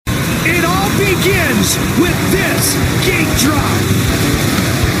begins with this gate drop.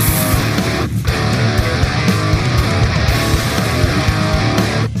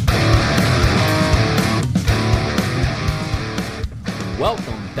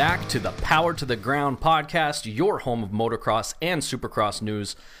 Welcome back to the Power to the Ground podcast, your home of motocross and supercross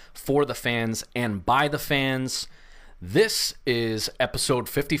news for the fans and by the fans. This is episode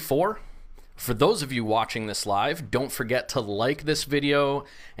 54. For those of you watching this live, don't forget to like this video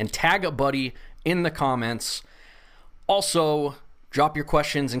and tag a buddy in the comments. Also, drop your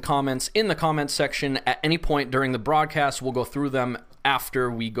questions and comments in the comments section at any point during the broadcast. We'll go through them after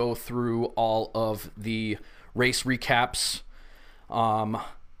we go through all of the race recaps.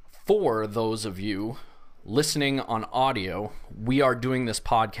 For those of you listening on audio, we are doing this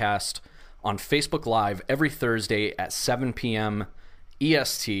podcast on Facebook Live every Thursday at 7 p.m.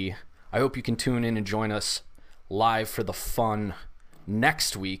 EST. I hope you can tune in and join us live for the fun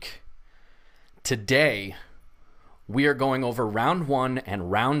next week. Today, we are going over round 1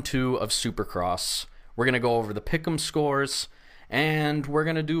 and round 2 of Supercross. We're going to go over the pick'em scores, and we're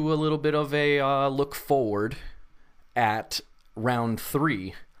going to do a little bit of a look forward at round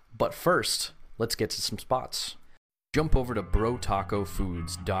 3. But first, let's get to some spots. Jump over to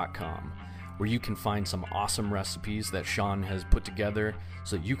brotacofoods.com, where you can find some awesome recipes that Sean has put together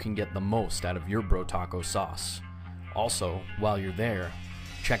so you can get the most out of your Bro Taco sauce. Also, while you're there,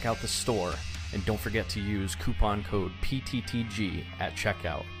 check out the store and don't forget to use coupon code PTTG at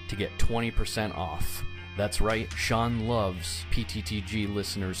checkout to get 20% off. That's right, Sean loves PTTG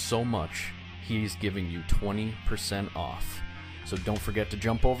listeners so much, he's giving you 20% off. So don't forget to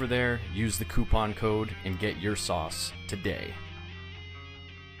jump over there, use the coupon code, and get your sauce today.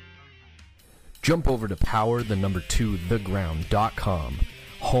 Jump over to power2theground.com,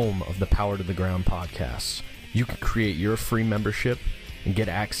 home of the Power to the Ground podcasts. You can create your free membership and get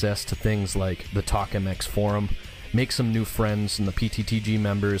access to things like the Talk MX forum, make some new friends in the PTTG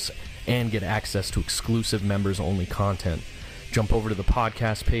members, and get access to exclusive members-only content. Jump over to the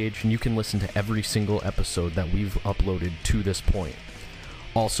podcast page and you can listen to every single episode that we've uploaded to this point.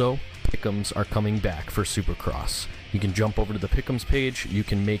 Also, pick'ems are coming back for Supercross. You can jump over to the pick'ems page, you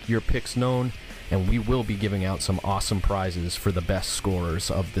can make your picks known, and we will be giving out some awesome prizes for the best scorers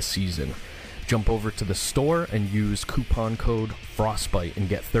of the season. Jump over to the store and use coupon code FROSTBITE and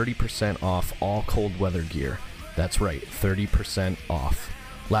get 30% off all cold weather gear. That's right, 30% off.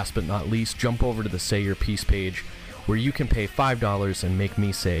 Last but not least, jump over to the Say Your Piece page, where you can pay $5 and make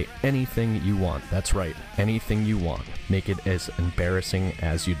me say anything you want. That's right, anything you want. Make it as embarrassing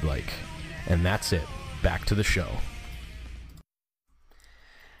as you'd like. And that's it. Back to the show.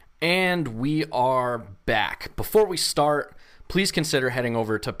 And we are back. Before we start, please consider heading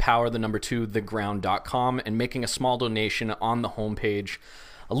over to power2theground.com and making a small donation on the homepage.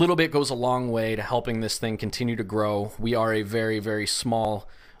 A little bit goes a long way to helping this thing continue to grow. We are a very, very small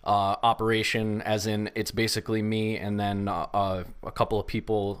operation, as in it's basically me and then a couple of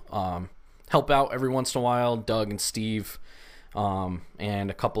people help out every once in a while, Doug and Steve, and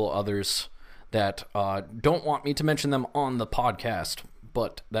a couple others that don't want me to mention them on the podcast,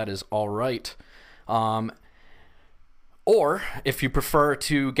 but that is all right. Or if you prefer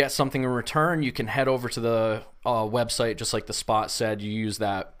to get something in return, you can head over to the website, just like the spot said. You use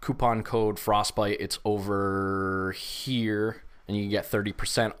that coupon code FROSTBITE. It's over here, and you can get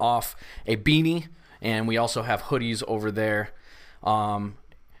 30% off a beanie, and we also have hoodies over there.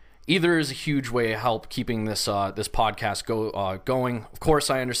 Either is a huge way to help keeping this this podcast going. Of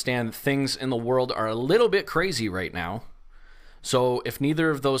course, I understand that things in the world are a little bit crazy right now. So if neither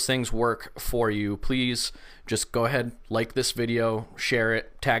of those things work for you, please just go ahead, like this video, share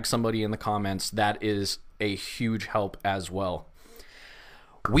it, tag somebody in the comments. That is a huge help as well.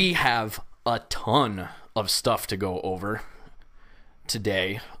 We have a ton of stuff to go over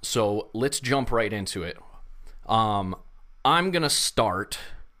today, so let's jump right into it. I'm gonna start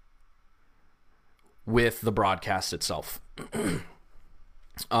with the broadcast itself.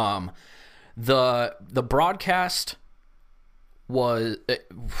 The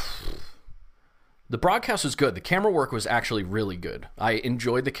broadcast was good. The camera work was actually really good. I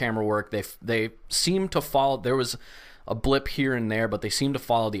enjoyed the camera work. They seemed to follow. There was a blip here and there, but they seemed to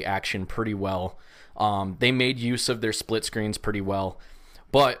follow the action pretty well. They made use of their split screens pretty well,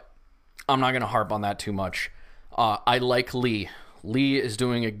 but I'm not going to harp on that too much. I like Lee. Lee is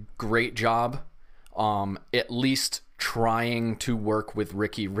doing a great job, at least trying to work with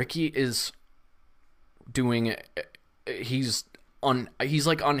Ricky. Ricky is doing, he's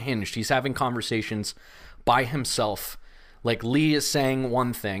like unhinged. He's having conversations by himself. Like, Lee is saying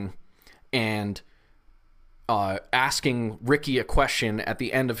one thing and asking Ricky a question at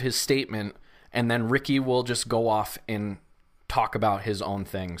the end of his statement, and then Ricky will just go off and talk about his own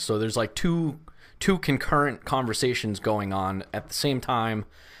thing. So there's like two concurrent conversations going on at the same time,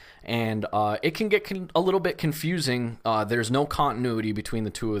 and it can get a little bit confusing. There's no continuity between the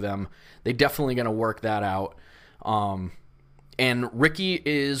two of them. They definitely going to work that out. And Ricky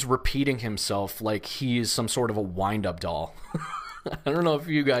is repeating himself like he's some sort of a wind-up doll. I don't know if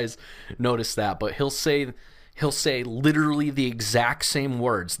you guys noticed that, but he'll say literally the exact same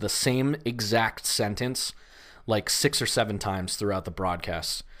words, the same exact sentence, like 6 or 7 times throughout the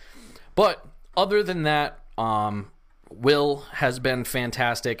broadcast. But other than that, Will has been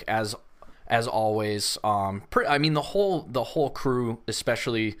fantastic as always. I mean, the whole crew,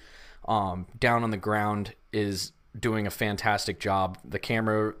 especially down on the ground, is doing a fantastic job. The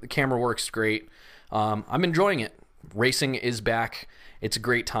camera works great. I'm enjoying it. Racing is back. It's a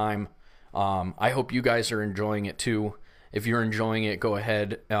great time. I hope you guys are enjoying it too. If you're enjoying it, go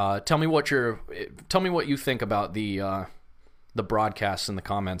ahead. Tell me what you think about the broadcast in the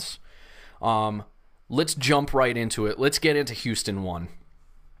comments. Let's jump right into it. Let's get into Houston 1.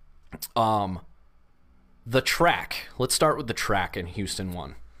 The track. Let's start with the track in Houston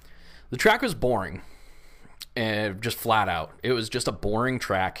 1. The track was boring. Just flat out. It was just a boring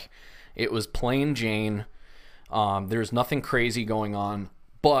track. It was plain Jane. There's nothing crazy going on.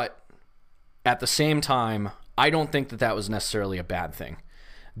 But at the same time, I don't think that was necessarily a bad thing.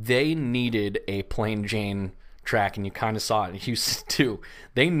 They needed a plain Jane track, and you kind of saw it in Houston too.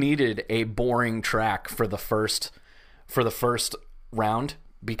 They needed a boring track for the first round,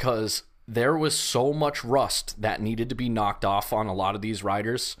 because there was so much rust that needed to be knocked off on a lot of these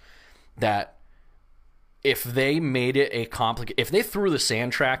riders that if they made it if they threw the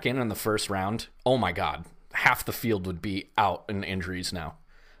sand track in the first round, oh my God, half the field would be out in injuries now.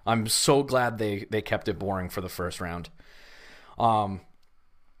 I'm so glad they kept it boring for the first round.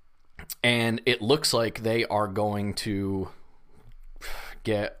 And it looks like they are going to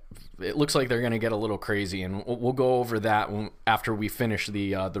get a little crazy, and we'll go over that after we finish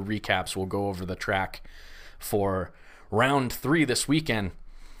the recaps. We'll go over the track for round 3 this weekend.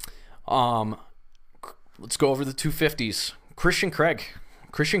 Let's go over the 250s. Christian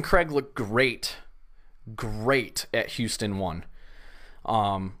Craig looked great at Houston 1.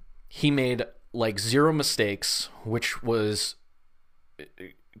 He made like 0 mistakes, which was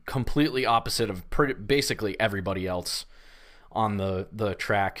completely opposite of basically everybody else on the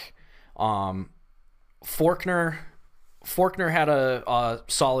track. Forkner had a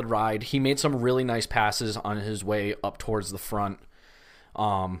solid ride. He made some really nice passes on his way up towards the front.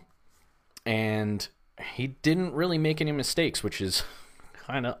 And he didn't really make any mistakes, which is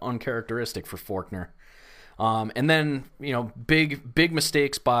kind of uncharacteristic for Forkner. And then, big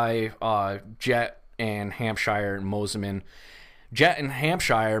mistakes by Jett and Hampshire and Mosiman. Jett and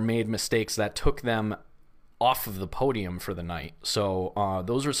Hampshire made mistakes that took them off of the podium for the night. So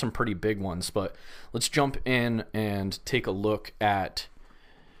those are some pretty big ones. But let's jump in and take a look at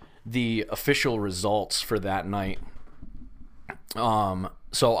the official results for that night.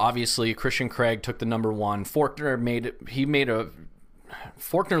 So obviously Christian Craig took the number 1. Forkner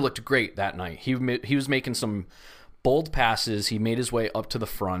looked great that night. He was making some bold passes. He made his way up to the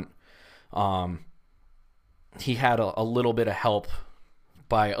front. He had a little bit of help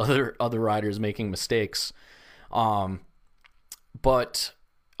by other riders making mistakes. But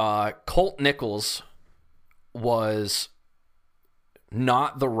Colt Nichols was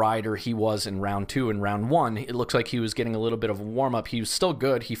not the rider he was in round 2. In round 1, it looks like he was getting a little bit of a warm-up. He was still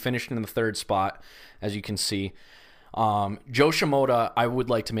good. He finished in the 3rd spot, as you can see. Joe Shimoda, I would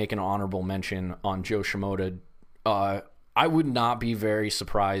like to make an honorable mention on Joe Shimoda. I would not be very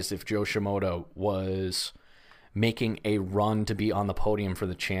surprised if Joe Shimoda was making a run to be on the podium for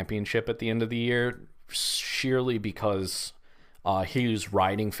the championship at the end of the year, sheerly because he was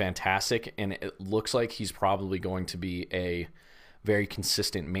riding fantastic, and it looks like he's probably going to be a very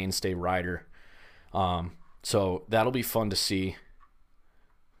consistent mainstay rider. So that'll be fun to see.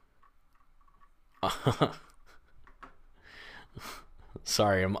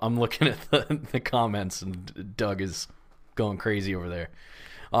 Sorry, I'm looking at the comments, and Doug is going crazy over there.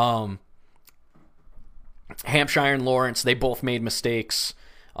 Hampshire and Lawrence, they both made mistakes,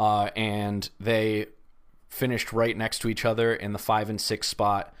 and they finished right next to each other in the 5 and 6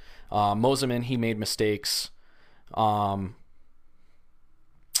 spot. Mosiman, he made mistakes. That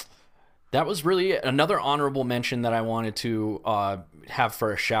was really another honorable mention that I wanted to have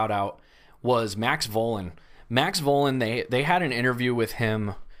for a shout out was Max Vohland. Max Vohland, they had an interview with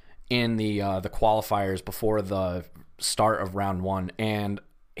him in the qualifiers before the start of round 1, and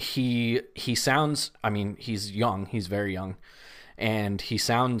he sounds, I mean, he's young, he's very young, and he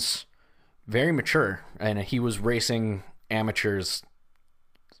sounds very mature, and he was racing amateurs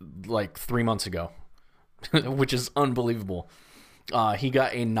like 3 months ago, which is unbelievable. He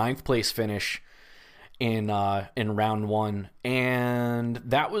got a 9th place finish in round 1, and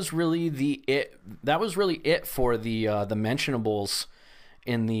that was really it. That was really it for the mentionables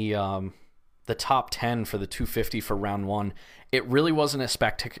in the top 10 for the 250 for round 1. It really wasn't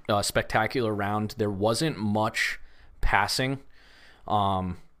a spectacular round. There wasn't much passing,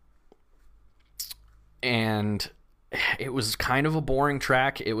 and it was kind of a boring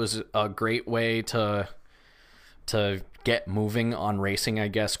track. It was a great way to get moving on racing, I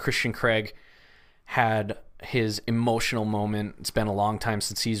guess. Christian Craig had his emotional moment. It's been a long time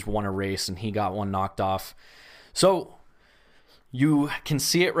since he's won a race, and he got one knocked off. So you can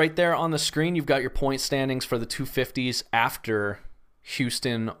see it right there on the screen. You've got your point standings for the 250s after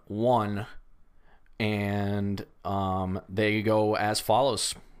Houston won, and they go as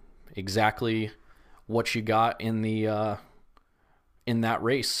follows. Exactly what you got in the in that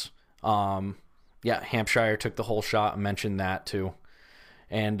race. Hampshire took the whole shot. I mentioned that too,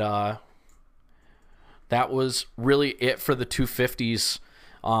 and that was really it for the 250s.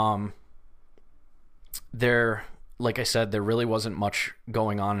 Like I said, there really wasn't much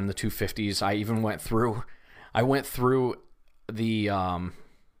going on in the 250s. I even went through the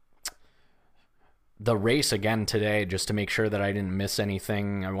race again today just to make sure that I didn't miss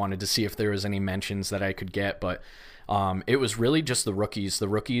anything. I wanted to see if there was any mentions that I could get, but it was really just the rookies. The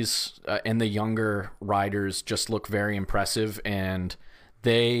rookies and the younger riders just look very impressive, and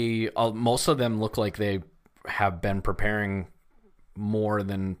they most of them look like they have been preparing more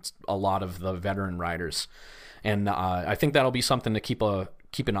than a lot of the veteran riders. And I think that'll be something to keep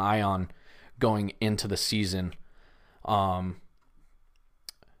an eye on going into the season. But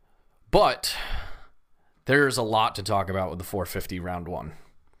there's a lot to talk about with the 450 round 1.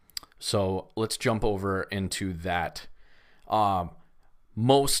 So let's jump over into that.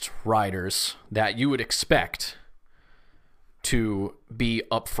 Most riders that you would expect to be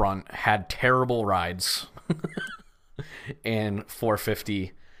up front had terrible rides in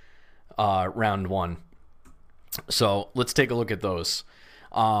 450 round 1. So let's take a look at those.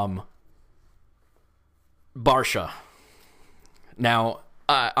 Barcia. Now,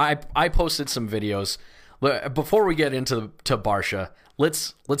 I posted some videos. Before we get into Barcia,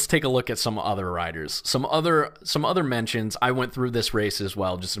 let's take a look at some other riders. Some other mentions. I went through this race as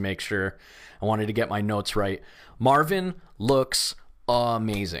well just to make sure. I wanted to get my notes right. Marvin looks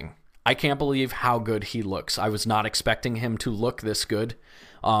amazing. I can't believe how good he looks. I was not expecting him to look this good.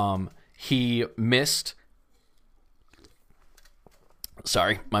 He missed...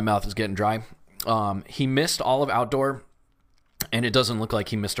 Sorry, my mouth is getting dry. He missed all of outdoor, and it doesn't look like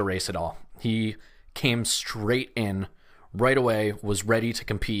he missed a race at all. He came straight in right away, was ready to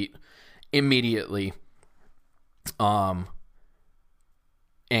compete immediately. I'm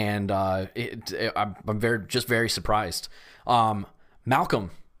very surprised.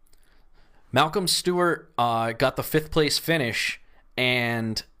 Malcolm Stewart got the 5th place finish,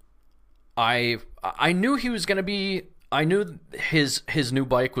 and I knew he was going to be. I knew his new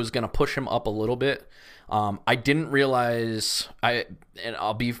bike was going to push him up a little bit. I didn't realize.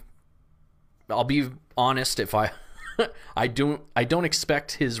 I'll be honest. If I don't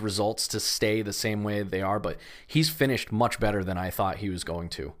expect his results to stay the same way they are, but he's finished much better than I thought he was going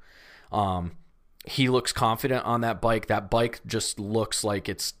to. He looks confident on that bike. That bike just looks like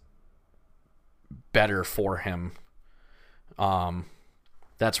it's better for him.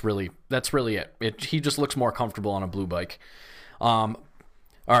 That's really it. He just looks more comfortable on a blue bike. All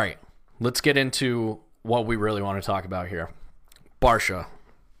right, let's get into what we really want to talk about here. Barcia.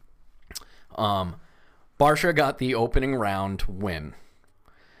 Barcia got the opening round win,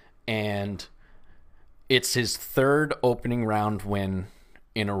 and it's his 3rd opening round win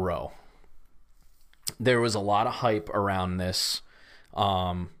in a row. There was a lot of hype around this,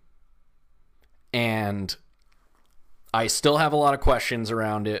 and I still have a lot of questions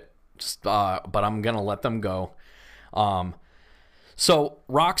around it, but I'm going to let them go. So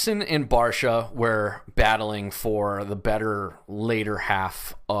Roczen and Barcia were battling for the better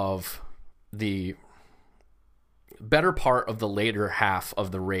part of the later half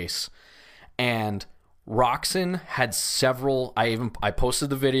of the race. And Roczen had several, I posted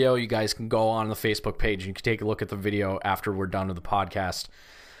the video. You guys can go on the Facebook page. You can take a look at the video after we're done with the podcast.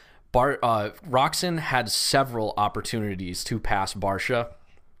 Roczen had several opportunities to pass Barcia,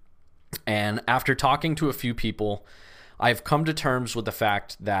 and after talking to a few people, I've come to terms with the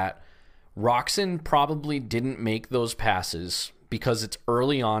fact that Roczen probably didn't make those passes because it's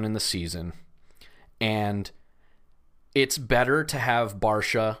early on in the season, and it's better to have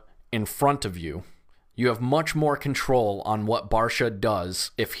Barcia in front of you, you have much more control on what Barcia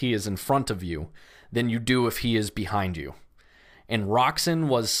does if he is in front of you than you do if he is behind you. And Roczen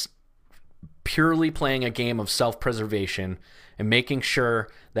was purely playing a game of self-preservation and making sure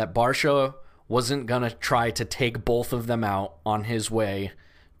that Barcia wasn't going to try to take both of them out on his way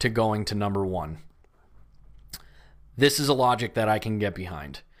to going to number one. This is a logic that I can get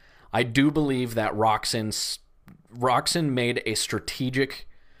behind. I do believe that Roczen made a strategic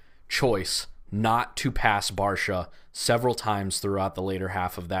choice not to pass Barcia several times throughout the later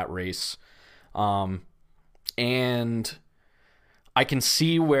half of that race. And I can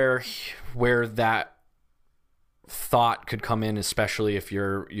see where that thought could come in, especially if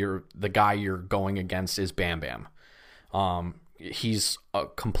you're the guy you're going against is Bam Bam. He's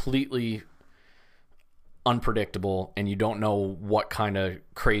completely unpredictable, and you don't know what kind of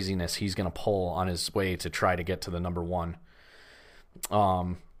craziness he's going to pull on his way to try to get to the number one.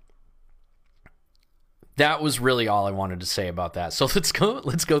 That was really all I wanted to say about that. So let's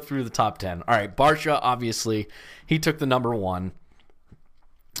go through the top 10. All right, Barcia, obviously, he took the number one.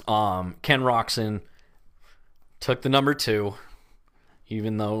 Ken Roczen took the number two,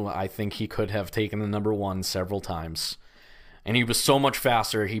 even though I think he could have taken the number one several times. And he was so much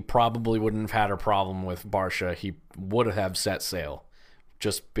faster, he probably wouldn't have had a problem with Barcia. He would have set sail,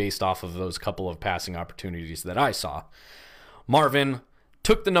 just based off of those couple of passing opportunities that I saw. Marvin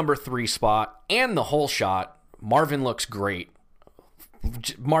took the number 3 spot and the whole shot. Marvin looks great.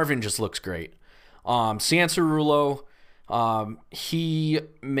 Marvin just looks great. Cianciarulo, he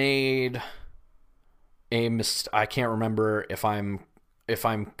made a mistake. I can't remember if I'm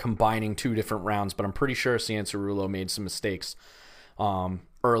combining two different rounds, but I'm pretty sure Cianciarulo made some mistakes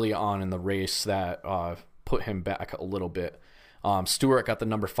early on in the race that put him back a little bit. Stewart got the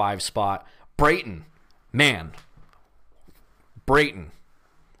number 5 spot. Brayton,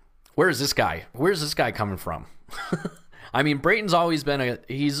 where's this guy? Where's this guy coming from? I mean, Brayton's always been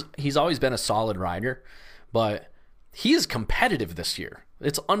he's always been a solid rider, but he is competitive this year.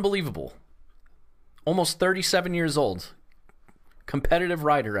 It's unbelievable. Almost 37 years old. Competitive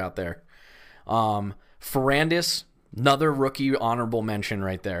rider out there. Ferrandis, another rookie honorable mention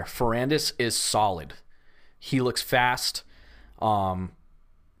right there. Ferrandis is solid. He looks fast.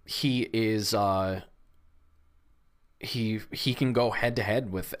 He is he can go head to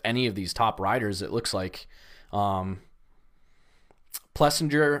head with any of these top riders, it looks like.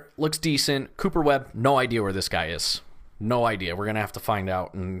 Plessinger looks decent. Cooper Webb, no idea where this guy is. No idea. We're gonna have to find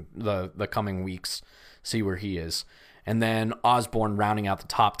out in the coming weeks, see where he is. And then Osborne rounding out the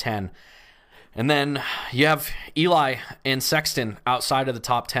top 10. And then you have Eli and Sexton outside of the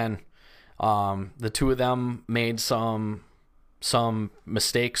top 10. The two of them made some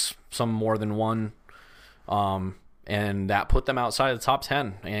mistakes, some more than one, and that put them outside of the top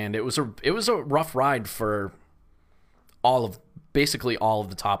 10. And it was a rough ride for basically all of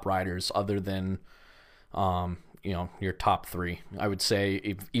the top riders, other than your top 3. I would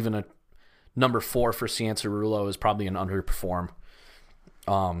say even a number 4 for Cianciarulo is probably an underperform.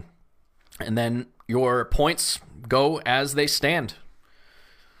 And then your points go as they stand.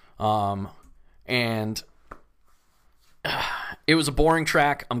 And it was a boring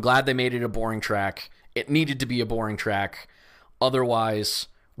track. I'm glad they made it a boring track. It needed to be a boring track. Otherwise,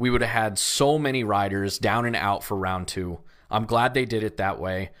 we would have had so many riders down and out for round 2. I'm glad they did it that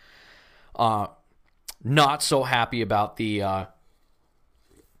way. Not so happy about the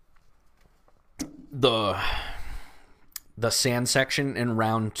sand section in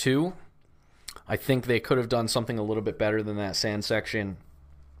round 2. I think they could have done something a little bit better than that sand section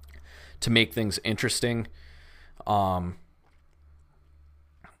to make things interesting. But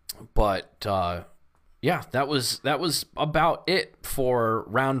yeah, that was about it for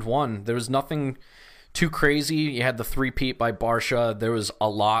round 1. There was nothing too crazy. You had the 3-peat by Barcia. There was a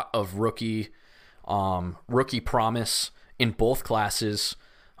lot of rookie promise in both classes.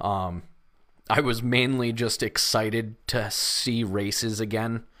 I was mainly just excited to see races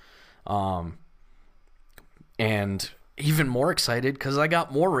again. And even more excited because I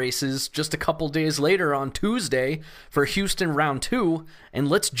got more races just a couple days later on Tuesday for Houston round 2. And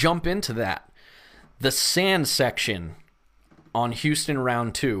let's jump into that. The sand section on Houston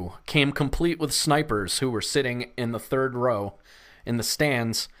round 2 came complete with snipers who were sitting in the 3rd row in the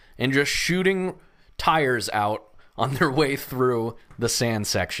stands and just shooting tires out on their way through the sand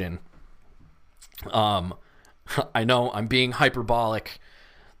section. I know I'm being hyperbolic.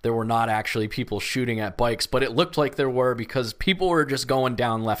 There were not actually people shooting at bikes, but it looked like there were because people were just going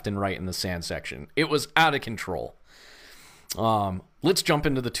down left and right in the sand section. It was out of control. Let's jump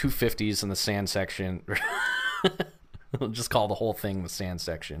into the 250s in the sand section. We'll just call the whole thing the sand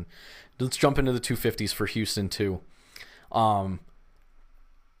section. Let's jump into the 250s for Houston too.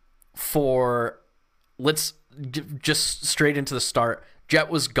 Let's just straight into the start. Jett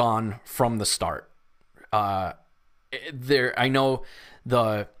was gone from the start. I know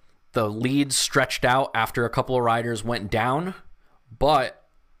the lead stretched out after a couple of riders went down, but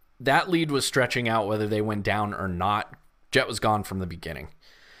that lead was stretching out whether they went down or not. Jett was gone from the beginning.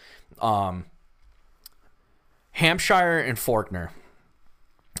 Hampshire and Forkner.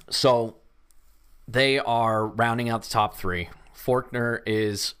 So they are rounding out the top three. Forkner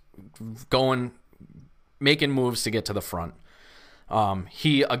is making moves to get to the front.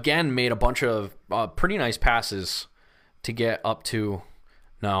 He again made a bunch of pretty nice passes to get up to.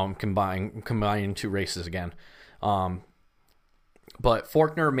 No, I'm combining two races again. But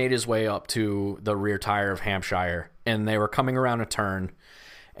Forkner made his way up to the rear tire of Hampshire, and they were coming around a turn,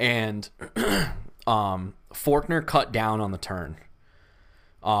 and Forkner cut down on the turn.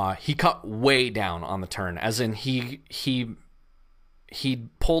 He cut way down on the turn, as in he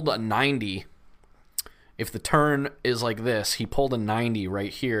pulled a 90. If the turn is like this, he pulled a 90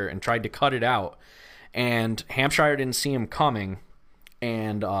 right here and tried to cut it out, and Hampshire didn't see him coming.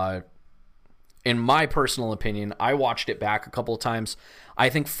 And in my personal opinion, I watched it back a couple of times. I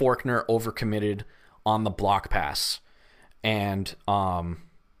think Forkner overcommitted on the block pass, and I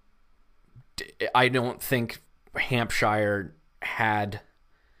don't think Hampshire had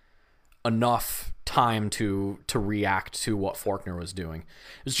enough time to react to what Forkner was doing.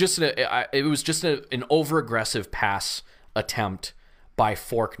 It was just an over-aggressive pass attempt by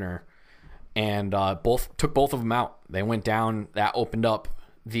Forkner, and took both of them out. They went down. That opened up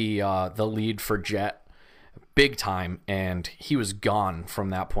the lead for Jett big time, and he was gone from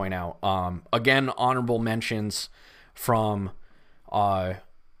that point out. Again, honorable mentions from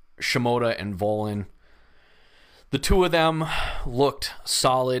Shimoda and Volan. The two of them looked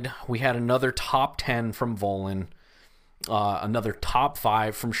solid. We had another top 10 from Volan, another top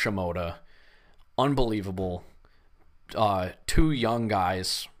 5 from Shimoda. Unbelievable. Two young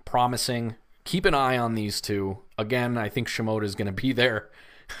guys, promising. Keep an eye on these two. Again, I think Shimoda is going to be there.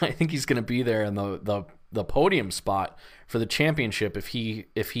 I think he's going to be there in the podium spot for the championship if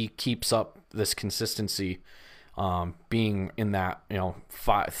he keeps up this consistency, being in that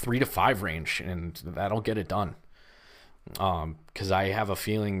 3 to 5 range, and that'll get it done. Because I have a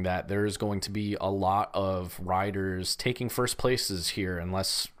feeling that there's going to be a lot of riders taking first places here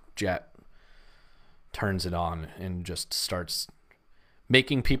unless Jett turns it on and just starts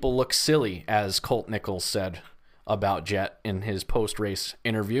making people look silly, as Colt Nichols said about Jett in his post-race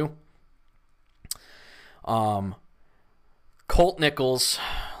interview. Colt Nichols,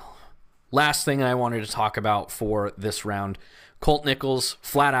 last thing I wanted to talk about for this round. Colt Nichols,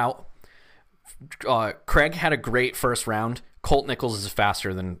 flat out, Craig had a great first round. Colt Nichols is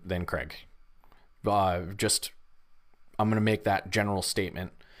faster than Craig. I'm going to make that general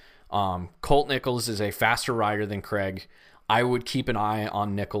statement. Colt Nichols is a faster rider than Craig. I would keep an eye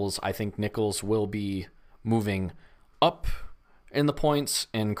on Nichols. I think Nichols will be moving up in the points,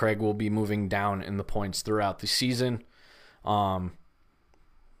 and Craig will be moving down in the points throughout the season. I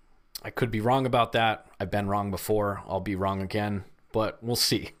could be wrong about that. I've been wrong before. I'll be wrong again, but we'll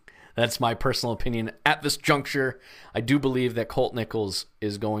see. That's my personal opinion at this juncture. I do believe that Colt Nichols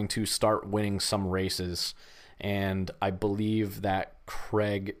is going to start winning some races, and I believe that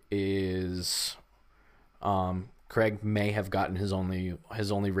Craig may have gotten his only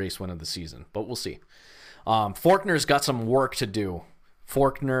race win of the season, but we'll see. Forkner's got some work to do.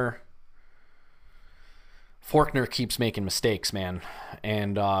 Forkner keeps making mistakes, man,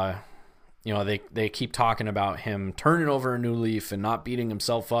 and they keep talking about him turning over a new leaf and not beating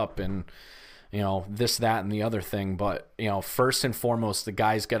himself up and this, that, and the other thing. But first and foremost, the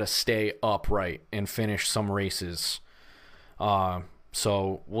guy's got to stay upright and finish some races.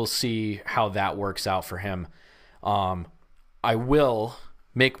 So we'll see how that works out for him. I will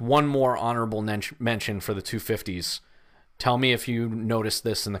make one more honorable mention for the 250s. Tell me if you noticed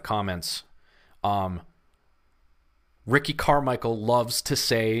this in the comments. Ricky Carmichael loves to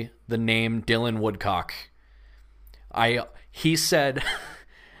say the name Dylan Woodcock. He said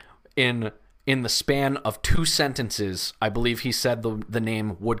in the span of 2 sentences, I believe he said the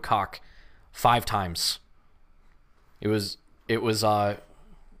name Woodcock 5 times. It was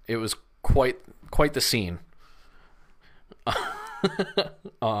quite the scene.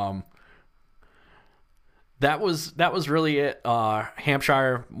 That was really it.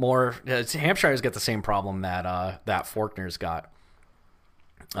 Hampshire's got the same problem that Forkner's got.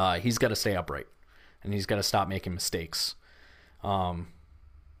 He's got to stay upright, and he's got to stop making mistakes.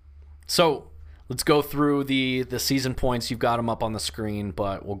 So let's go through the season points. You've got them up on the screen,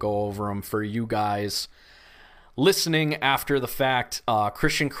 but we'll go over them for you guys listening after the fact.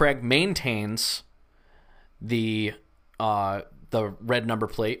 Christian Craig maintains the red number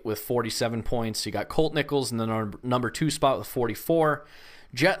plate with 47 points. You got Colt Nichols in the number 2 spot with 44.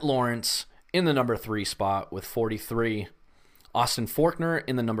 Jet Lawrence in the number 3 spot with 43. Austin Forkner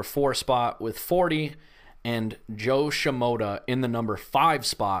in the number 4 spot with 40. And Joe Shimoda in the number 5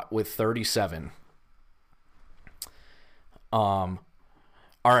 spot with 37. All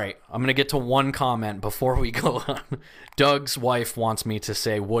right, I'm going to get to one comment before we go on. Doug's wife wants me to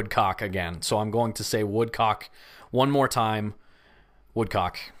say Woodcock again, so I'm going to say Woodcock one more time.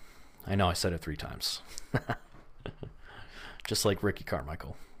 Woodcock. I know I said it 3 times. Just like Ricky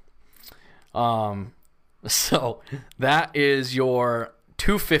Carmichael. So that is your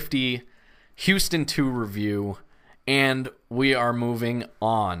 250 Houston 2 review, and we are moving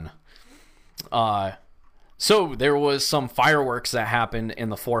on. So there was some fireworks that happened in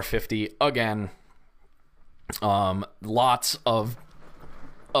the 450 again. Lots of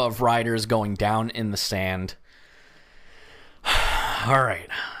riders going down in the sand. All right,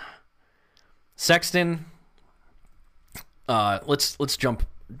 Sexton. Let's jump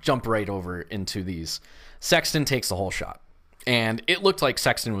right over into these. Sexton takes the whole shot, and it looked like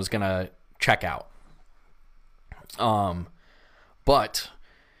Sexton was gonna check out. But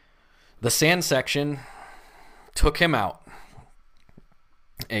the sand section took him out.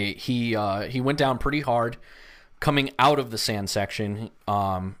 He went down pretty hard coming out of the sand section,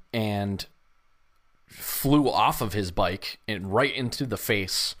 and flew off of his bike and right into the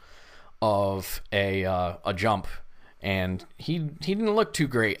face of a jump, and he didn't look too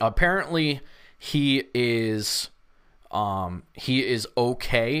great. Apparently, he is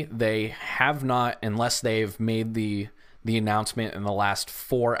okay. They have not, unless they've made the announcement in the last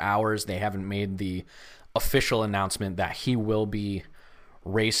 4 hours, they haven't made the official announcement that he will be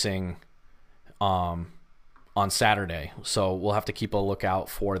racing on Saturday. So we'll have to keep a lookout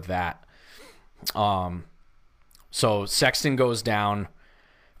for that. So Sexton goes down.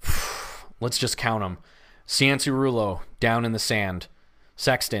 Let's just count them. Cianciarulo down in the sand.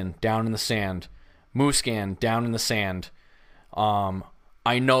 Sexton down in the sand. Musquin down in the sand.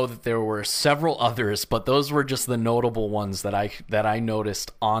 I know that there were several others, but those were just the notable ones that I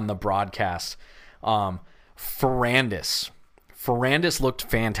noticed on the broadcast. Ferrandis looked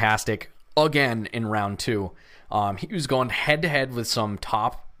fantastic again in round 2. He was going head to head with some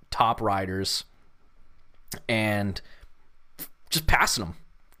top riders and just passing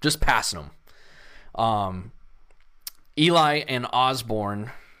them. Eli and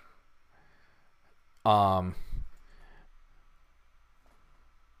Osborne. Hang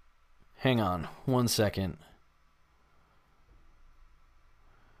on one second.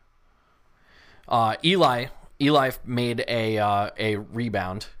 Eli made a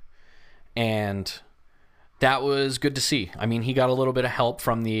rebound, and that was good to see. I mean, he got a little bit of help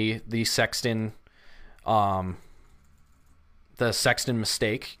from the Sexton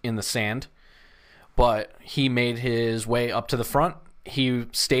mistake in the sand, but he made his way up to the front. He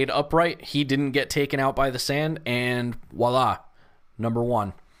stayed upright. He didn't get taken out by the sand, and voila, number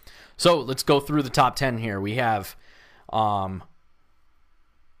 1. So let's go through the top 10 here. We have Eli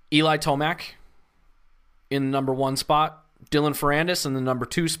Tomac in the number 1 spot, Dylan Ferrandis in the number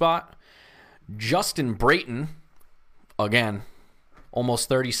 2 spot, Justin Brayton, again, almost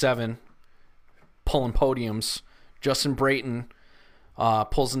 37, pulling podiums. Justin Brayton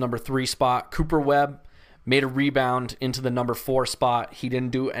pulls the number 3 spot. Cooper Webb made a rebound into the number 4 spot. He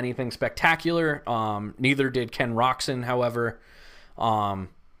didn't do anything spectacular. Neither did Ken Roxon, however,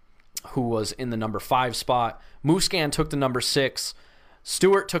 who was in the number 5 spot. Musquin took the number 6.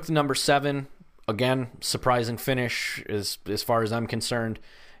 Stewart took the number 7. Again, surprising finish as far as I'm concerned.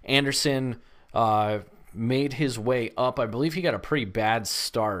 Anderson made his way up. I believe he got a pretty bad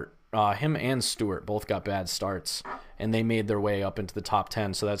start. Him and Stewart both got bad starts, and they made their way up into the top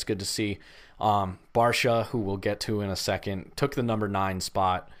 10, so that's good to see. Barsha, who we'll get to in a second, took the number 9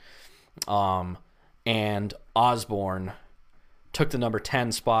 spot, and Osborne took the number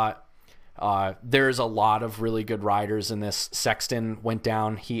 10 spot. There's a lot of really good riders in this. Sexton went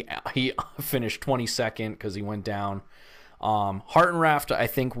down. He finished 22nd because he went down. Hartenraft, I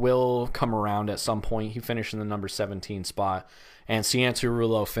think, will come around at some point. He finished in the number 17 spot. And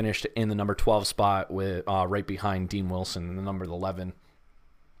Cianciarulo finished in the number 12 spot with right behind Dean Wilson in the number 11.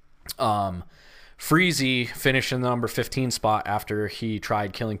 Freezy finished in the number 15 spot after he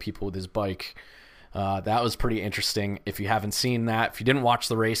tried killing people with his bike. That was pretty interesting. If you haven't seen that, if you didn't watch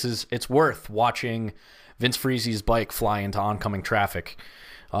the races, it's worth watching Vince Freezy's bike fly into oncoming traffic.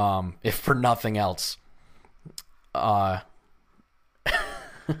 if for nothing else.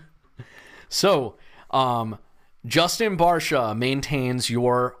 So, Justin Barcia maintains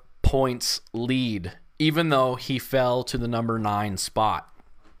your points lead, even though he fell to the number 9 spot.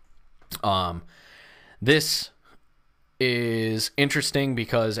 This is interesting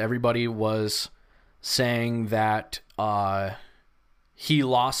because everybody was saying that he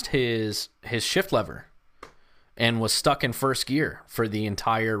lost his shift lever and was stuck in first gear for the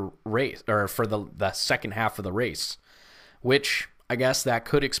entire race, or for the second half of the race, which I guess that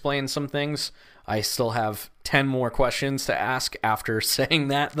could explain some things. I still have 10 more questions to ask after saying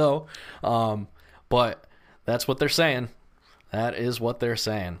that, though. But that's what they're saying. That is what they're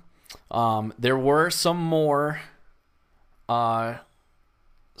saying. There were some more points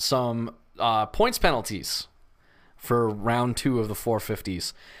penalties for round 2 of the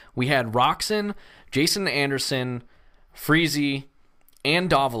 450s. We had Roczen, Jason Anderson, Freezy, and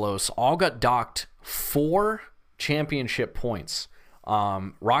Davalos all got docked 4 championship points.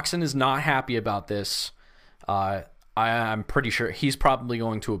 Roczen is not happy about this. I'm pretty sure he's probably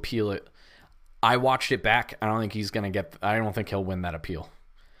going to appeal it. I watched it back. I don't think he'll win that appeal.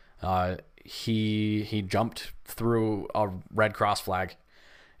 He jumped through a red cross flag,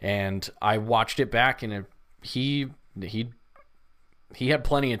 and I watched it back, and he had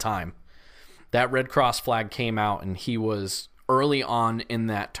plenty of time. That red cross flag came out, and he was early on in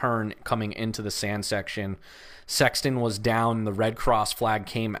that turn coming into the sand section. Sexton was down, the red cross flag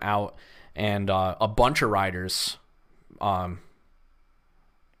came out, and a bunch of riders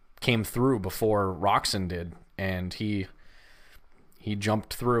came through before Roczen did, and he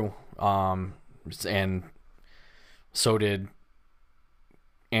jumped through, and so did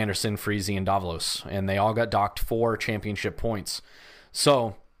Anderson, Freezy, and Davalos, and they all got docked 4 championship points.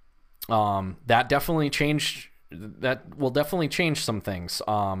 So that definitely changed. That will definitely change some things.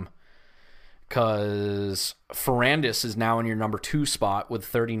 Because Ferrandis is now in your number 2 spot with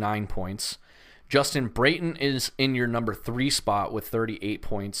 39 points. Justin Brayton is in your number 3 spot with 38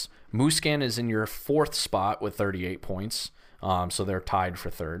 points. Musquin is in your 4th spot with 38 points. So they're tied for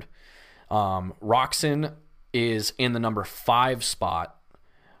 3rd. Roczen is in the number 5 spot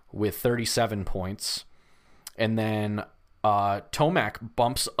with 37 points. And then Tomac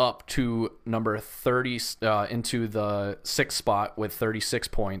bumps up to number 30 into the 6th spot with 36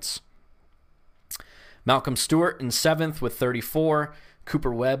 points. Malcolm Stewart in 7th with 34.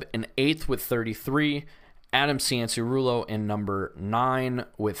 Cooper Webb in 8th with 33. Adam Cianciarulo in number 9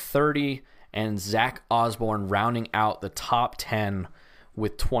 with 30. And Zach Osborne rounding out the top 10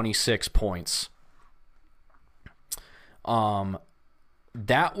 with 26 points.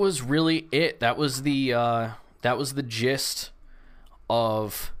 That was really it. That was the gist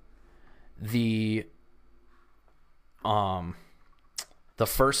of the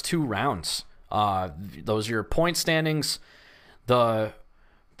first 2 rounds. Those are your point standings. The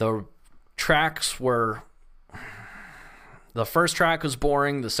tracks were, the first track was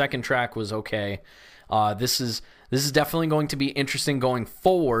boring. The second track was okay. This is definitely going to be interesting going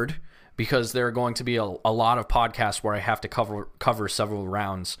forward, because there are going to be a lot of podcasts where I have to cover several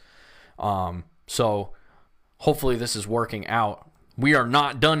rounds. So hopefully this is working out. We are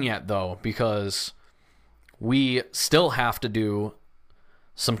not done yet, though, because we still have to do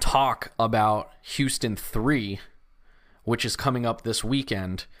some talk about Houston 3, which is coming up this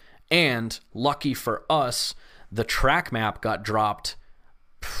weekend. And lucky for us, the track map got dropped,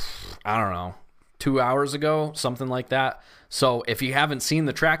 I don't know, 2 hours ago, something like that. So if you haven't seen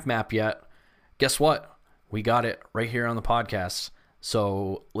the track map yet, guess what? We got it right here on the podcast.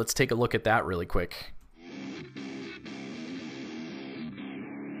 So let's take a look at that really quick.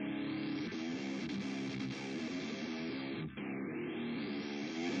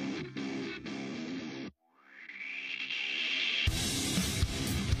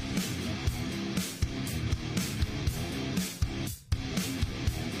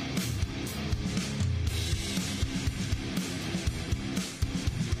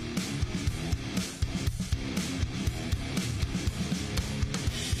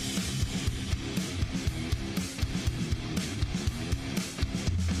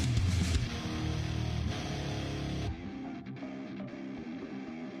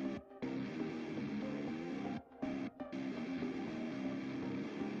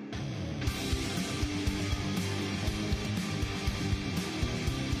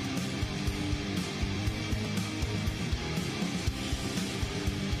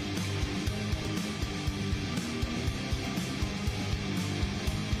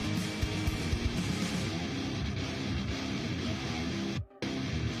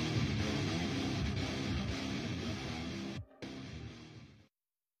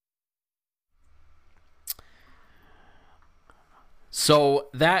 So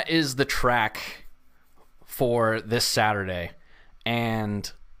that is the track for this Saturday.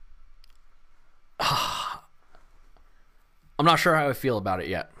 And I'm not sure how I feel about it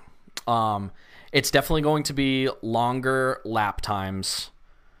yet. It's definitely going to be longer lap times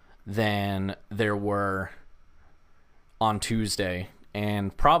than there were on Tuesday,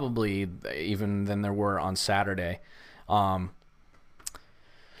 and probably even than there were on Saturday. I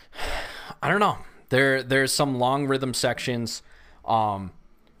don't know. There's some long rhythm sections.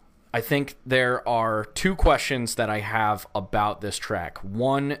 I think there are two questions that I have about this track.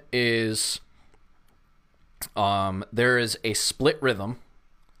 One is there is a split rhythm.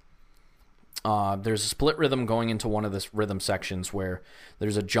 There's a split rhythm going into one of the rhythm sections where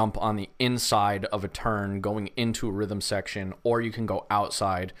there's a jump on the inside of a turn going into a rhythm section, or you can go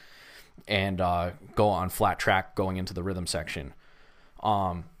outside and go on flat track going into the rhythm section.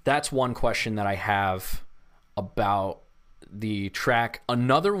 That's one question that I have about the track.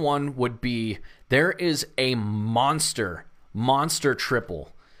 Another one would be, there is a monster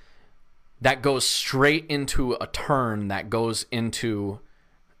triple that goes straight into a turn that goes into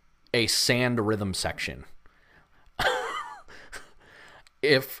a sand rhythm section.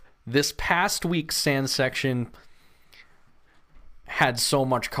 If this past week's sand section had so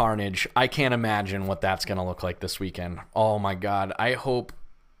much carnage, I can't imagine what that's going to look like this weekend. Oh my God. I hope,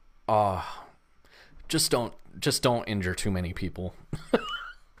 just don't injure too many people.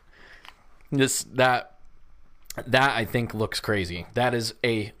 That I think looks crazy. That is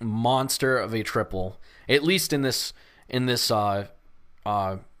a monster of a triple, at least in this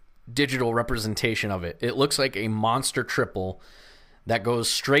digital representation of it. It looks like a monster triple that goes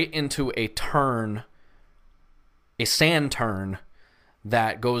straight into a turn, a sand turn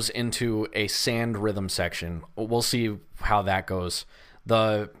that goes into a sand rhythm section. We'll see how that goes.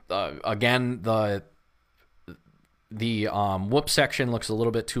 The whoop section looks a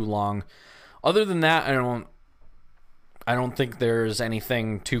little bit too long. Other than that, I don't think there's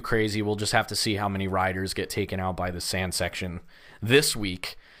anything too crazy. We'll just have to see how many riders get taken out by the sand section this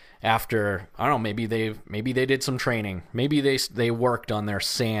week. After, I don't know, maybe they did some training. Maybe they worked on their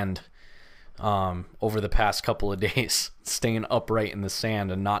sand over the past couple of days, staying upright in the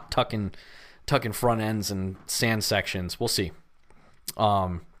sand and not tucking front ends and sand sections. We'll see.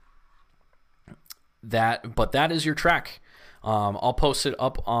 But that is your track. I'll post it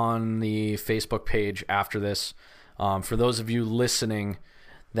up on the Facebook page after this. For those of you listening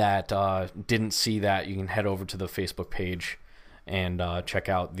that didn't see that, you can head over to the Facebook page and check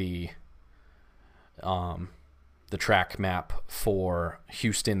out the track map for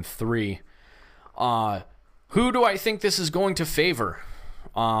Houston 3. Who do I think this is going to favor?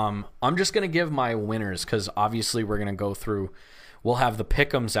 I'm just going to give my winners, because obviously we're going to go through. We'll have the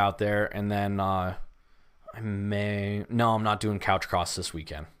pick'ems out there, and then I'm not doing Couch Cross this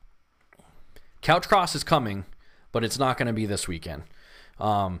weekend. Couch Cross is coming, but it's not going to be this weekend.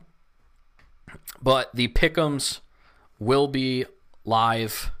 But the pick'ems will be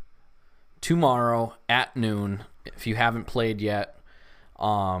live tomorrow at noon. If you haven't played yet,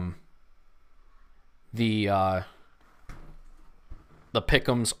 the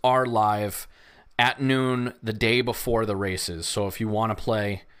pick'ems are live at noon the day before the races. So if you want to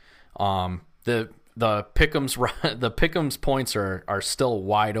play, the pick'ems points are still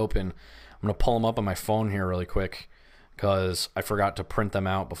wide open. I'm gonna pull them up on my phone here really quick, because I forgot to print them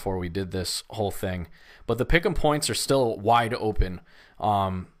out before we did this whole thing. But the pick'em points are still wide open.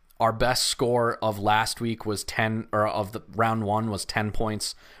 Our best score of last week was 10, or of the round 1 was 10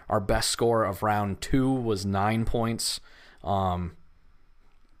 points. Our best score of round 2 was 9 points. So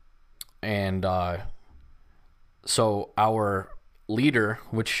our leader,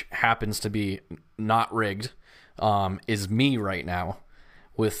 which happens to be not rigged, is me right now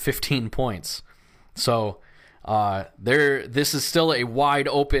with 15 points. So this is still a wide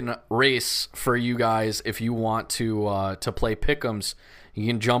open race for you guys. If you want to play pick'ems, you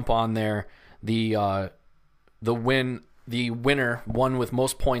can jump on there. The winner, one with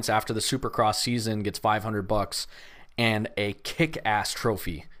most points after the Supercross season, gets $500 and a kick-ass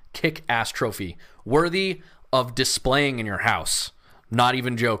trophy worthy of displaying in your house. Not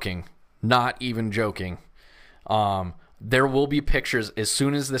even joking. There will be pictures as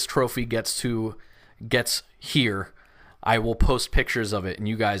soon as this trophy gets here. I will post pictures of it, and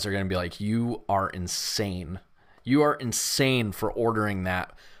you guys are going to be like, you are insane. You are insane for ordering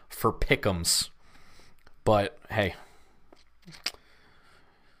that for pick'ems. But hey,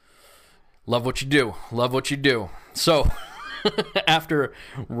 love what you do. So after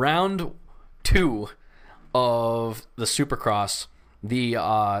round 2 of the Supercross,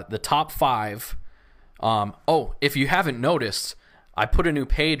 the top 5. If you haven't noticed, I put a new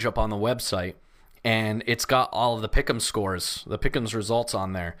page up on the website, and it's got all of the Pick'em scores, the Pick'em's results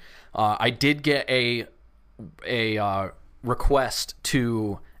on there. I did get a request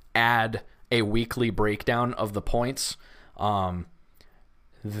to add a weekly breakdown of the points.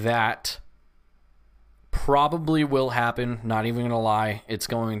 That probably will happen. Not even gonna lie, it's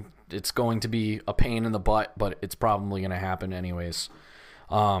going to be a pain in the butt, but it's probably gonna happen anyways.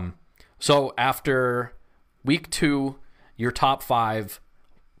 So after week 2, your top 5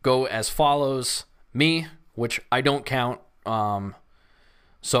 go as follows. Me, which I don't count.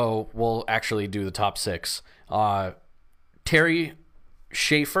 So we'll actually do the top 6. Terry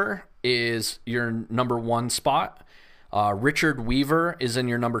Schaefer is your number 1 spot. Richard Weaver is in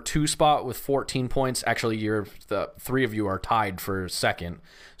your number 2 spot with 14 points. Actually, the 3 of you are tied for second.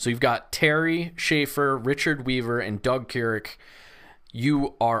 So you've got Terry Schaefer, Richard Weaver, and Doug Keurig.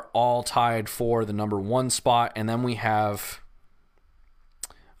 You are all tied for the number 1 spot. And then we have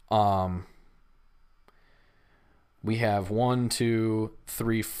 1, 2,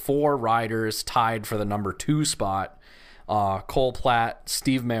 3, 4 riders tied for the number 2 spot. Cole Platt,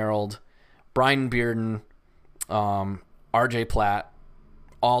 Steve Merrill, Brian Bearden, RJ Platt,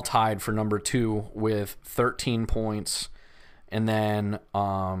 all tied for number 2 with 13 points. And then,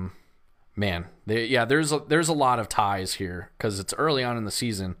 there's a lot of ties here because it's early on in the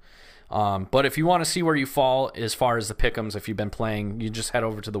season. But if you want to see where you fall as far as the pick'ems, if you've been playing, you just head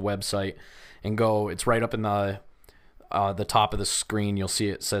over to the website and go. It's right up in the top of the screen. You'll see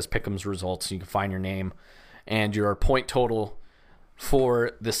it says pick'ems results. You can find your name and your point total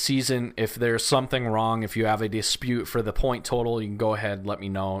for the season. If there's something wrong, if you have a dispute for the point total, you can go ahead, let me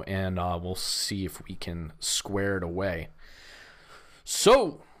know, and we'll see if we can square it away.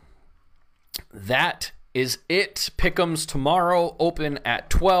 So that is it. Pick'ems tomorrow, open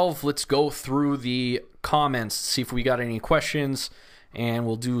at 12. Let's go through the comments, see if we got any questions, and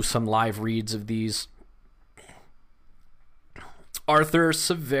we'll do some live reads of these. Arthur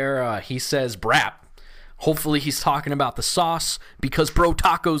Severa, he says Brap. Hopefully he's talking about the sauce because Bro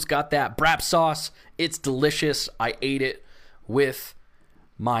Taco's got that Brap sauce. It's delicious. I ate it with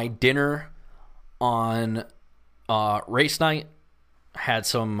my dinner on race night. Had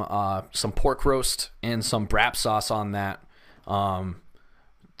some pork roast and some Brap sauce on that.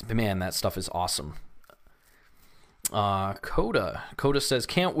 Man, that stuff is awesome. Coda says,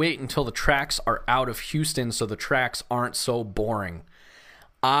 can't wait until the tracks are out of Houston so the tracks aren't so boring.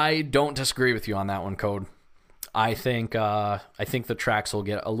 I don't disagree with you on that one, Code. I think the tracks will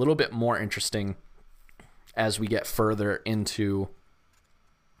get a little bit more interesting as we get further into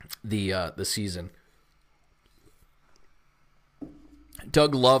the season.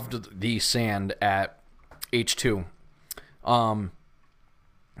 Doug loved the sand at H2. I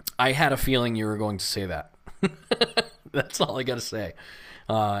had a feeling you were going to say that. That's all I got to say.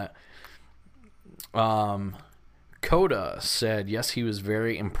 Coda said, yes, he was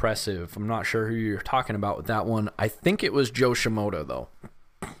very impressive. I'm not sure who you're talking about with that one. I think it was Joe Shimoda, though.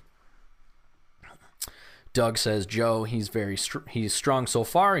 Doug says, Joe, he's he's strong so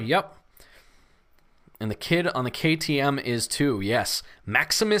far. Yep. And the kid on the KTM is too. Yes.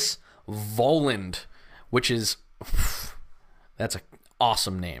 Maximus Voland, which is, that's an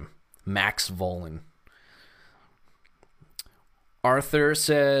awesome name. Max Voland. Arthur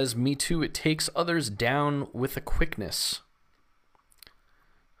says, me too, it takes others down with a quickness.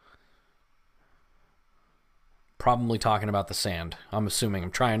 Probably talking about the sand, I'm assuming.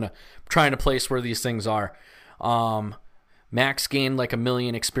 I'm trying to place where these things are. Max gained like 1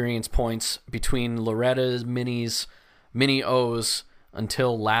 million experience points between Loretta's Mini O's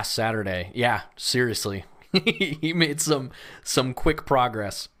until last Saturday. Yeah, seriously. He made some quick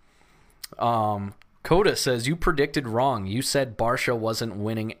progress. Coda says, you predicted wrong. You said Barcia wasn't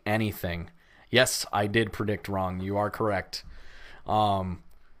winning anything. Yes, I did predict wrong. You are correct.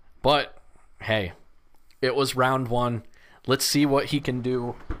 But, hey, it was round 1. Let's see what he can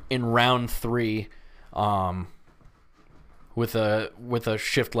do in round 3 with a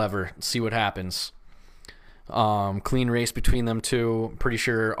shift lever. See what happens. Clean race between them two. Pretty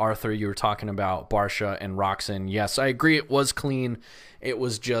sure, Arthur, you were talking about Barcia and Roczen. Yes, I agree. It was clean. It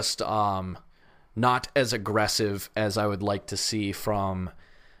was just not as aggressive as I would like to see from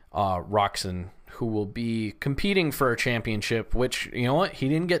Roczen, who will be competing for a championship, which, you know what, he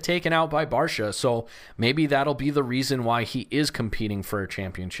didn't get taken out by Barcia, so maybe that'll be the reason why he is competing for a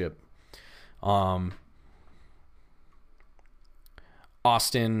championship.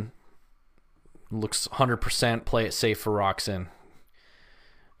 Austin looks 100%, play it safe for Roczen.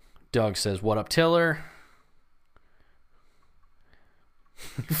 Doug says, what up, Tiller?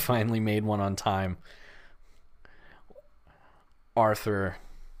 Finally made one on time. Arthur.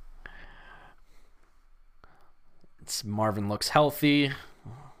 Marvin looks healthy.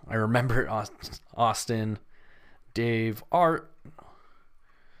 I remember Austin, Dave, Art.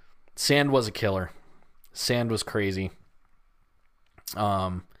 Sand was a killer. Sand was crazy.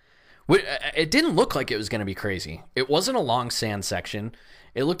 It didn't look like it was going to be crazy. It wasn't a long sand section.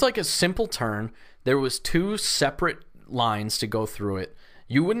 It looked like a simple turn. There was 2 separate lines to go through it.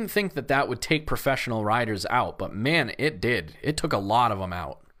 You wouldn't think that that would take professional riders out, but man, it did. It took a lot of them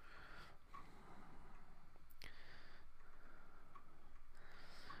out.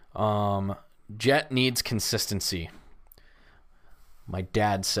 Jet needs consistency. My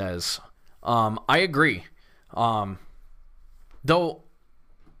dad says. I agree. Though,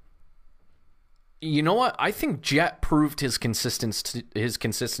 you know what? I think Jet proved his consistency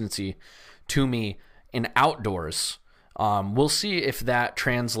to me in outdoors. We'll see if that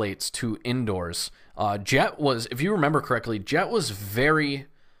translates to indoors. Jet was, if you remember correctly, Jet was very,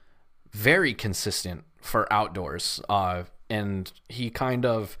 very consistent for outdoors. And he kind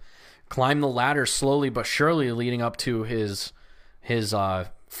of climbed the ladder slowly but surely leading up to his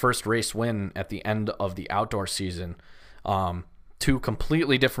first race win at the end of the outdoor season. 2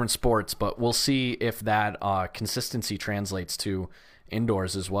 completely different sports, but we'll see if that consistency translates to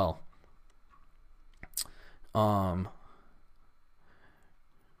indoors as well.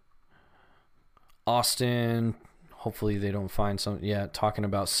 Austin, hopefully they don't find some. Yeah, talking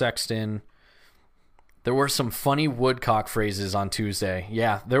about Sexton. There were some funny Woodcock phrases on Tuesday.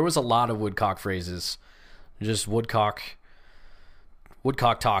 Yeah, there was a lot of Woodcock phrases. Just Woodcock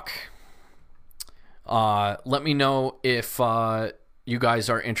talk. Let me know if you guys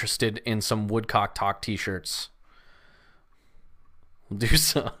are interested in some Woodcock talk t-shirts. We'll do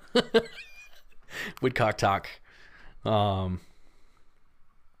some Woodcock talk.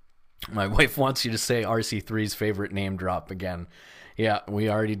 My wife wants you to say RC3's favorite name drop again. Yeah, we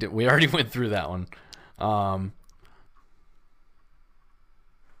already did. We already went through that one.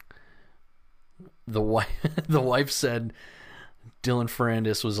 The wife said Dylan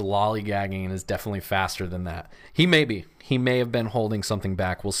Ferrandis was lollygagging and is definitely faster than that. He may be. He may have been holding something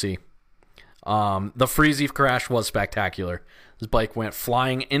back. We'll see. The Freezy crash was spectacular. His bike went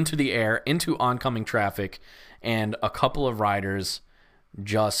flying into the air, into oncoming traffic, and a couple of riders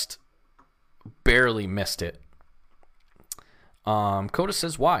just barely missed it. Coda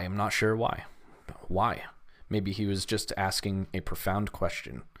says why. I'm not sure why. Why? Maybe he was just asking a profound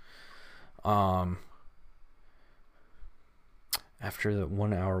question. After the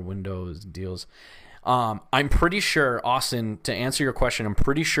 1 hour windows deals. I'm pretty sure, Austin, to answer your question, I'm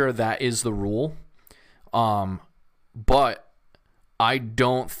pretty sure that is the rule. But I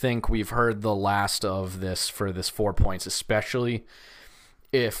don't think we've heard the last of this for this 4 points, especially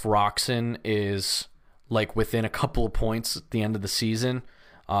if Roczen is like within a couple of points at the end of the season.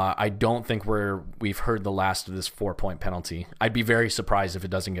 I don't think we've heard the last of this 4 point penalty. I'd be very surprised if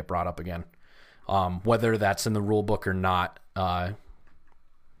it doesn't get brought up again. Whether that's in the rule book or not, that's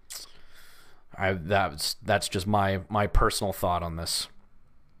just my personal thought on this.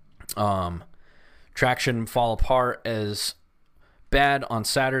 Traction fall apart as bad on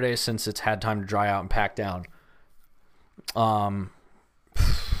Saturday since it's had time to dry out and pack down. We'll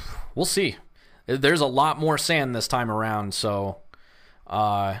see. There's a lot more sand this time around, so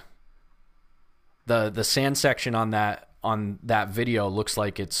the sand section on that video looks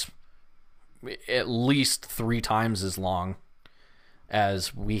like it's at least 3 times as long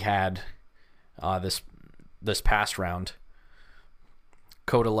as we had this past round.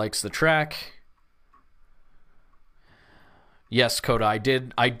 Coda likes the track. Yes, Coda,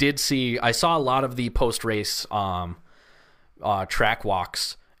 I saw a lot of the post-race track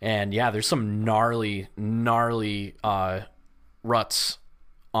walks, and yeah, there's some gnarly ruts,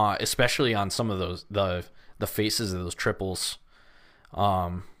 especially on some of those the faces of those triples.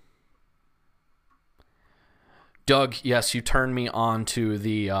 Doug, yes, you turned me on to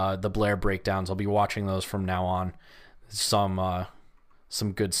the Blair breakdowns. I'll be watching those from now on. Some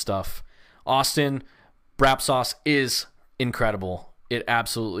good stuff. Austin, Brap Sauce is incredible. It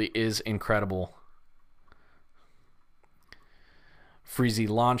absolutely is incredible. Freezy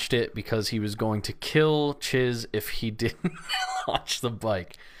launched it because he was going to kill Chiz if he didn't launch the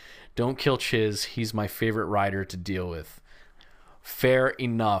bike. Don't kill Chiz. He's my favorite rider to deal with. Fair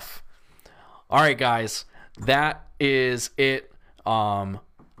enough. All right, guys. That is it. You know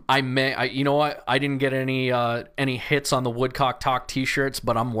what? I didn't get any hits on the Woodcock Talk t-shirts,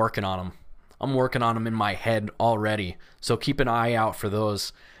 but I'm working on them. I'm working on them in my head already. So keep an eye out for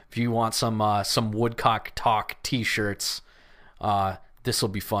those. If you want some Woodcock Talk t-shirts, this will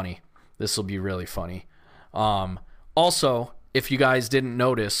be funny. This will be really funny. Also, if you guys didn't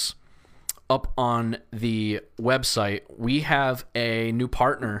notice, up on the website, we have a new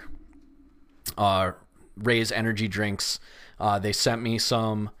partner, Raise Energy Drinks. They sent me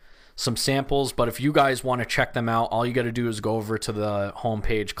some samples, but if you guys want to check them out, all you got to do is go over to the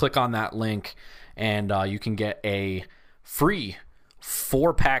homepage, click on that link, and you can get a free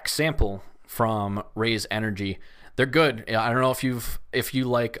 4-pack sample from Raise Energy. They're good. I don't know if you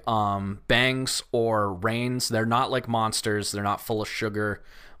like Bangs or Reigns. They're not like Monsters. They're not full of sugar,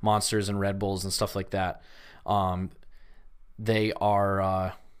 Monsters and Red Bulls and stuff like that. They're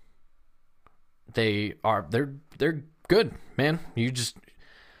good, man.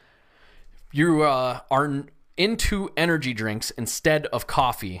 You are into energy drinks instead of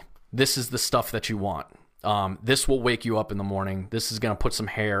coffee. This is the stuff that you want. This will wake you up in the morning. This is going to put some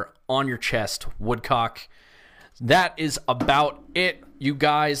hair on your chest. Woodcock. That is about it, you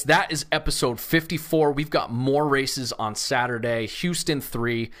guys. That is episode 54. We've got more races on Saturday. Houston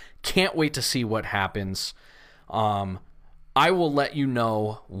 3. Can't wait to see what happens. I will let you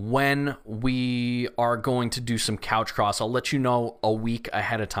know when we are going to do some couch cross. I'll let you know a week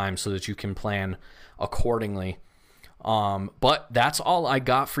ahead of time so that you can plan accordingly. But that's all I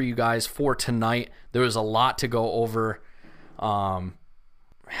got for you guys for tonight. There was a lot to go over. I'm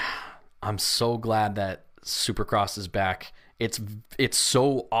so glad that Supercross is back. It's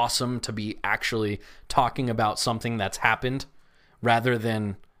so awesome to be actually talking about something that's happened rather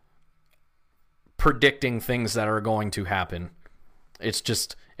than predicting things that are going to happen.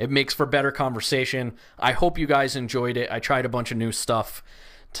 It makes for better conversation. I hope you guys enjoyed it. I tried a bunch of new stuff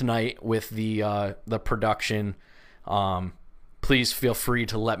tonight with the production. Please feel free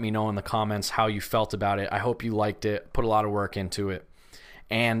to let me know in the comments how you felt about it. I hope you liked it. Put a lot of work into it.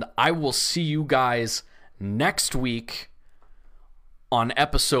 And I will see you guys next week on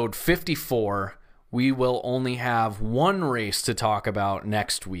episode 54. We will only have one race to talk about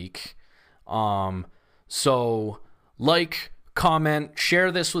next week. So like, comment,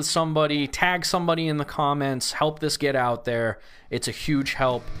 share this with somebody, tag somebody in the comments, help this get out there. It's a huge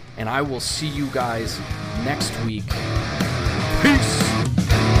help, and I will see you guys next week. Peace.